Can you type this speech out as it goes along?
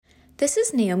This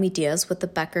is Naomi Diaz with the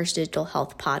Becker's Digital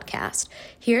Health Podcast.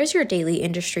 Here's your daily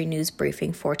industry news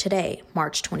briefing for today,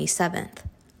 March 27th.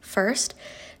 First,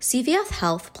 CVS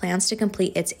Health plans to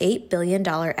complete its $8 billion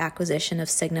acquisition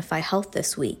of Signify Health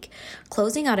this week,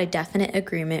 closing out a definite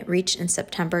agreement reached in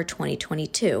September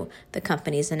 2022, the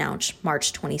company's announced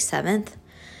March 27th.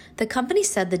 The company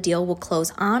said the deal will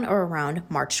close on or around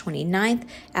March 29th,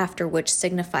 after which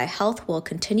Signify Health will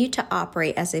continue to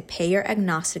operate as a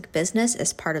payer-agnostic business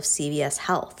as part of CVS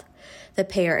Health. The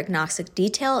payer-agnostic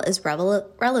detail is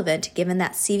relevant given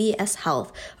that CVS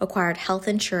Health acquired health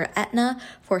insurer Aetna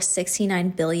for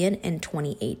 $69 billion in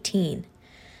 2018.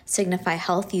 Signify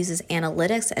Health uses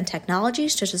analytics and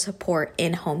technologies to support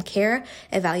in-home care,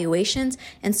 evaluations,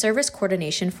 and service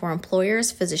coordination for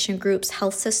employers, physician groups,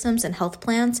 health systems, and health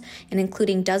plans, and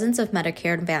including dozens of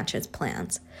Medicare Advantage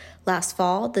plans. Last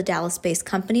fall, the Dallas-based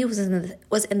company was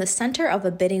in the center of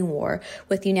a bidding war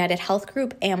with United Health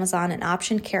Group, Amazon, and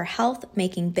Option Care Health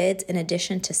making bids in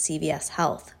addition to CVS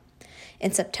Health.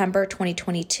 In September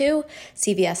 2022,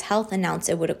 CVS Health announced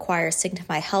it would acquire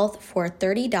Signify Health for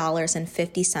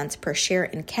 $30.50 per share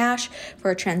in cash for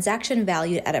a transaction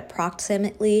valued at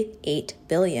approximately $8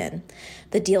 billion.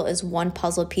 The deal is one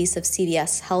puzzle piece of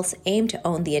CVS Health's aim to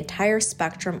own the entire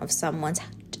spectrum of someone's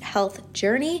health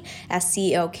journey, as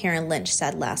CEO Karen Lynch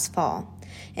said last fall.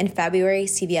 In February,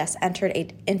 CVS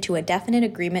entered into a definite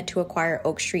agreement to acquire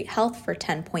Oak Street Health for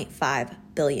 $10.5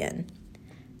 billion.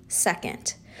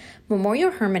 Second, Memorial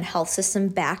Hermann Health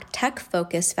System-backed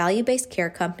tech-focused value-based care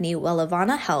company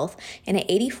Wellivana Health in an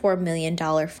 $84 million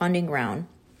funding round.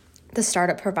 The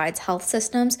startup provides health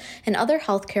systems and other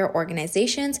healthcare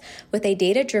organizations with a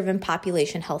data-driven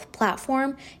population health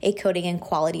platform, a coding and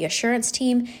quality assurance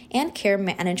team, and care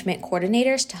management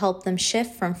coordinators to help them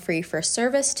shift from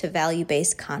fee-for-service to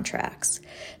value-based contracts.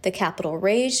 The capital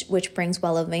raise, which brings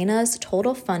Wellivana's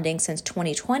total funding since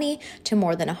 2020 to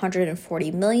more than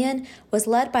 $140 million, was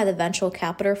led by the venture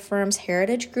capital firms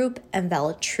Heritage Group and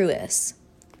Velatrus.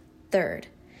 Third,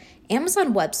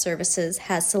 Amazon Web Services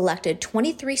has selected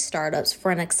 23 startups for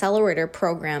an accelerator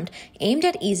program aimed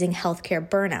at easing healthcare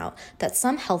burnout that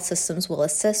some health systems will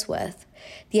assist with.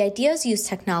 The ideas use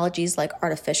technologies like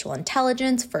artificial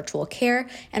intelligence, virtual care,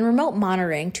 and remote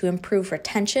monitoring to improve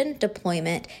retention,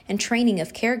 deployment, and training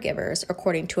of caregivers,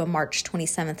 according to a March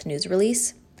 27th news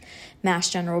release. Mass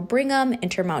General Brigham,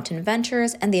 Intermountain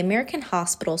Ventures, and the American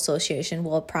Hospital Association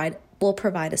will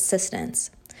provide assistance.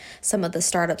 Some of the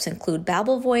startups include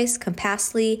Babel Voice,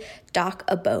 Compassly, Doc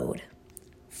Abode.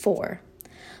 4.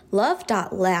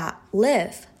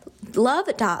 Love.life,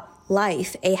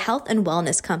 a health and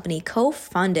wellness company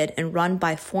co-funded and run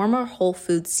by former Whole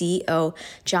Foods CEO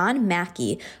John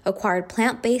Mackey, acquired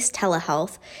plant-based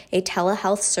Telehealth, a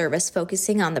telehealth service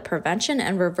focusing on the prevention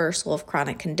and reversal of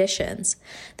chronic conditions.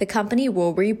 The company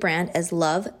will rebrand as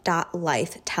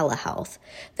Love.life Telehealth.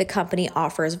 The company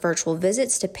offers virtual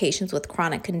visits to patients with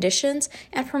chronic conditions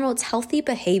and promotes healthy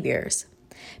behaviors.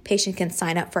 Patient can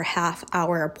sign up for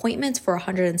half-hour appointments for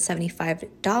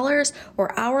 $175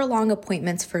 or hour-long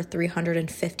appointments for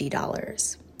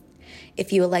 $350.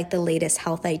 If you would like the latest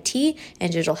health IT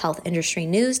and digital health industry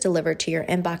news delivered to your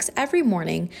inbox every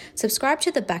morning, subscribe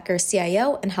to the Becker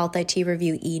CIO and Health IT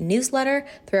Review e-newsletter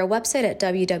through our website at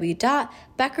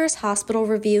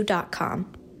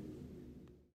www.beckershospitalreview.com.